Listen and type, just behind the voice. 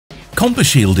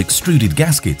Compashield extruded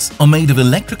gaskets are made of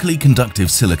electrically conductive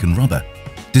silicone rubber,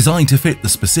 designed to fit the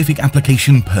specific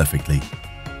application perfectly.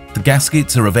 The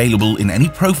gaskets are available in any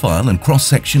profile and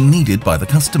cross-section needed by the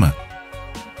customer.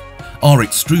 Our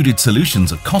extruded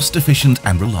solutions are cost-efficient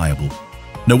and reliable.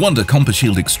 No wonder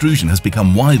Compashield extrusion has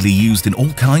become widely used in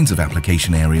all kinds of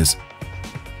application areas.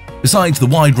 Besides the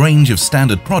wide range of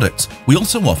standard products, we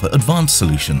also offer advanced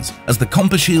solutions as the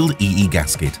Compashield EE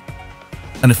gasket,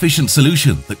 an efficient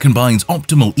solution that combines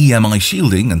optimal EMI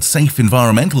shielding and safe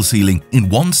environmental sealing in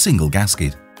one single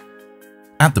gasket.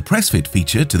 Add the press fit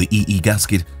feature to the EE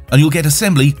gasket and you'll get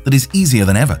assembly that is easier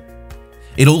than ever.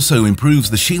 It also improves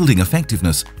the shielding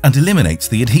effectiveness and eliminates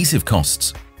the adhesive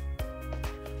costs.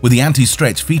 With the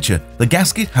anti-stretch feature, the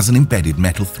gasket has an embedded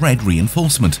metal thread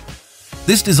reinforcement.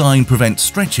 This design prevents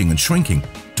stretching and shrinking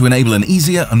to enable an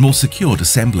easier and more secured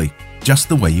assembly, just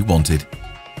the way you want it.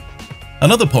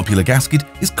 Another popular gasket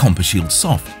is Compashield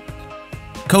Soft.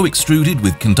 Co-extruded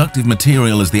with conductive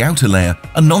material as the outer layer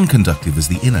and non-conductive as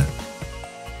the inner.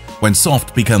 When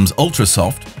soft becomes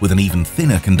ultra-soft with an even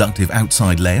thinner conductive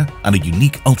outside layer and a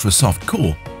unique ultra-soft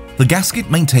core, the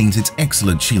gasket maintains its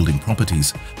excellent shielding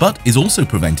properties, but is also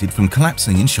prevented from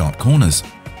collapsing in sharp corners.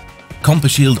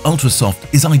 Compashield Ultra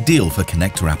Soft is ideal for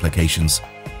connector applications.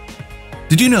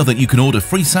 Did you know that you can order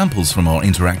free samples from our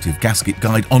interactive gasket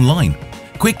guide online?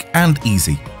 Quick and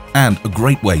easy, and a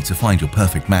great way to find your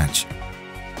perfect match.